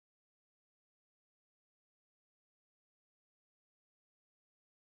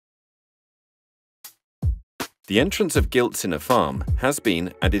The entrance of GILTS in a farm has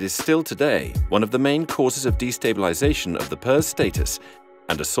been, and it is still today, one of the main causes of destabilisation of the PRRS status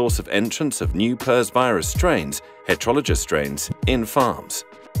and a source of entrance of new PRRS virus strains, heterologous strains, in farms.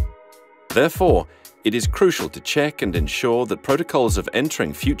 Therefore, it is crucial to check and ensure that protocols of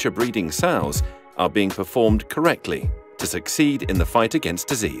entering future breeding sows are being performed correctly to succeed in the fight against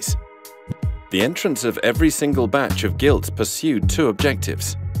disease. The entrance of every single batch of GILTS pursued two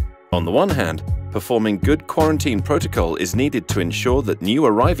objectives. On the one hand, performing good quarantine protocol is needed to ensure that new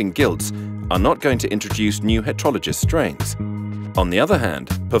arriving GILTS are not going to introduce new heterologous strains. On the other hand,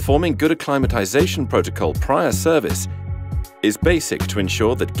 performing good acclimatization protocol prior service is basic to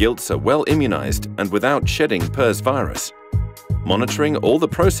ensure that GILTS are well immunized and without shedding PRRS virus. Monitoring all the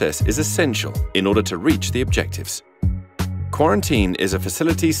process is essential in order to reach the objectives. Quarantine is a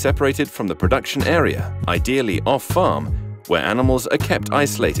facility separated from the production area, ideally off-farm, where animals are kept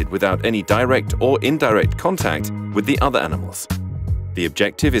isolated without any direct or indirect contact with the other animals. The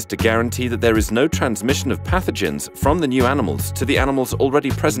objective is to guarantee that there is no transmission of pathogens from the new animals to the animals already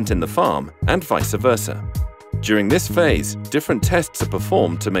present in the farm and vice versa. During this phase, different tests are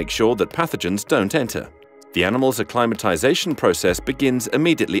performed to make sure that pathogens don't enter. The animal's acclimatization process begins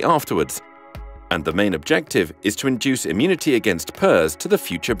immediately afterwards, and the main objective is to induce immunity against PRRS to the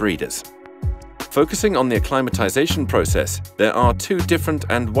future breeders. Focusing on the acclimatization process, there are two different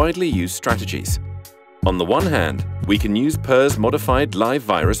and widely used strategies. On the one hand, we can use PRRS-modified live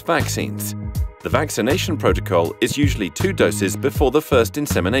virus vaccines. The vaccination protocol is usually 2 doses before the first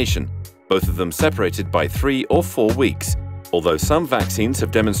insemination, both of them separated by 3 or 4 weeks, although some vaccines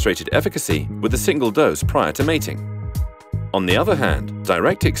have demonstrated efficacy with a single dose prior to mating. On the other hand,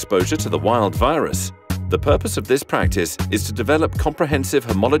 direct exposure to the wild virus. The purpose of this practice is to develop comprehensive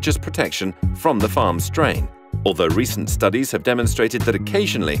homologous protection from the farm strain, although recent studies have demonstrated that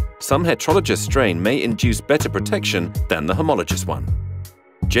occasionally some heterologous strain may induce better protection than the homologous one.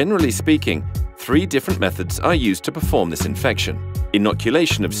 Generally speaking, 3 different methods are used to perform this infection.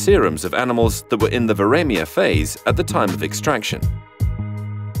 Inoculation of serums of animals that were in the viremia phase at the time of extraction.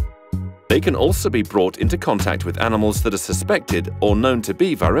 They can also be brought into contact with animals that are suspected or known to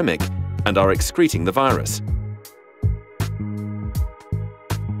be viremic and are excreting the virus.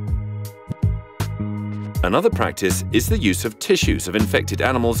 Another practice is the use of tissues of infected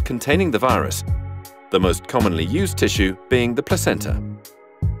animals containing the virus, the most commonly used tissue being the placenta.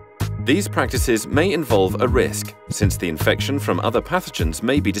 These practices may involve a risk, since the infection from other pathogens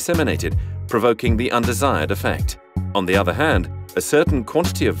may be disseminated, provoking the undesired effect. On the other hand, a certain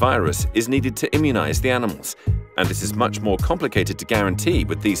quantity of virus is needed to immunize the animals, and this is much more complicated to guarantee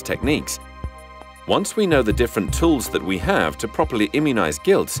with these techniques. Once we know the different tools that we have to properly immunize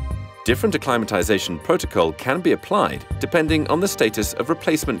GILTS, different acclimatization protocol can be applied depending on the status of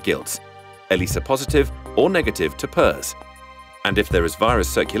replacement GILTS, ELISA positive or negative to PRRS, and if there is virus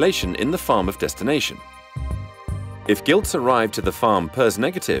circulation in the farm of destination. If GILTS arrive to the farm PRRS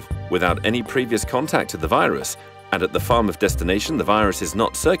negative without any previous contact to the virus, and at the farm of destination the virus is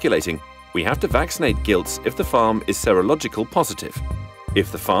not circulating, we have to vaccinate GILTS if the farm is serological positive.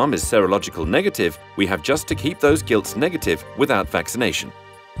 If the farm is serological negative, we have just to keep those GILTS negative without vaccination.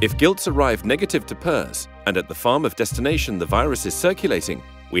 If GILTS arrive negative to PRRS, and at the farm of destination the virus is circulating,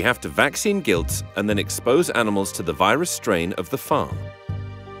 we have to vaccine GILTS and then expose animals to the virus strain of the farm.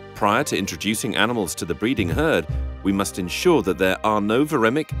 Prior to introducing animals to the breeding herd, we must ensure that there are no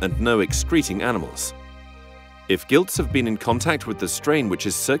viremic and no excreting animals. If GILTS have been in contact with the strain which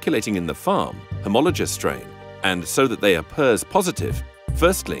is circulating in the farm, homologous strain, and so that they are PRRS positive,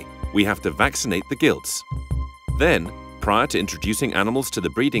 firstly, we have to vaccinate the GILTS. Then, prior to introducing animals to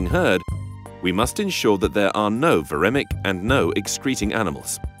the breeding herd, we must ensure that there are no viremic and no excreting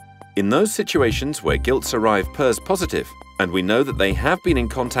animals. In those situations where GILTS arrive PRRS positive, and we know that they have been in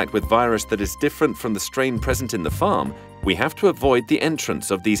contact with virus that is different from the strain present in the farm, we have to avoid the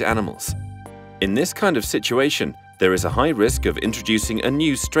entrance of these animals. In this kind of situation, there is a high risk of introducing a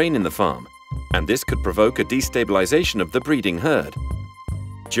new strain in the farm, and this could provoke a destabilization of the breeding herd.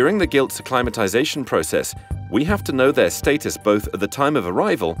 During the GILTS acclimatization process, we have to know their status both at the time of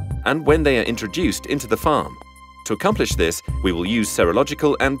arrival and when they are introduced into the farm. To accomplish this, we will use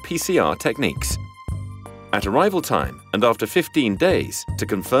serological and PCR techniques. At arrival time and after 15 days, to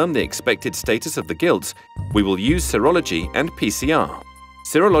confirm the expected status of the GILTS, we will use serology and PCR.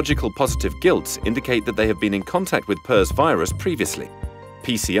 Serological positive GILTS indicate that they have been in contact with PRRS virus previously.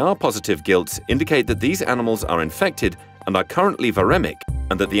 PCR positive GILTS indicate that these animals are infected and are currently viremic,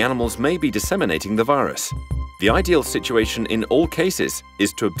 and that the animals may be disseminating the virus. The ideal situation in all cases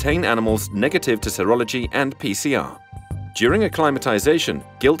is to obtain animals negative to serology and PCR. During acclimatization,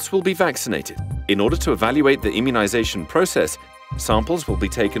 GILTS will be vaccinated. In order to evaluate the immunization process, samples will be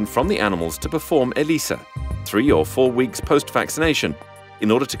taken from the animals to perform ELISA, 3 or 4 weeks post-vaccination, in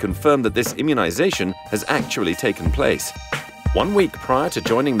order to confirm that this immunization has actually taken place. 1 week prior to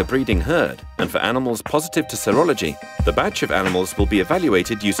joining the breeding herd, and for animals positive to serology, the batch of animals will be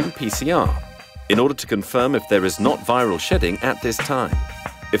evaluated using PCR, in order to confirm if there is not viral shedding at this time.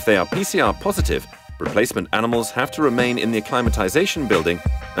 If they are PCR positive, replacement animals have to remain in the acclimatization building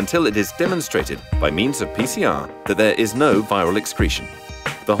until it is demonstrated by means of PCR that there is no viral excretion.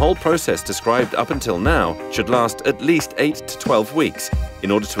 The whole process described up until now should last at least 8 to 12 weeks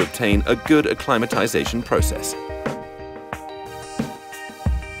in order to obtain a good acclimatization process.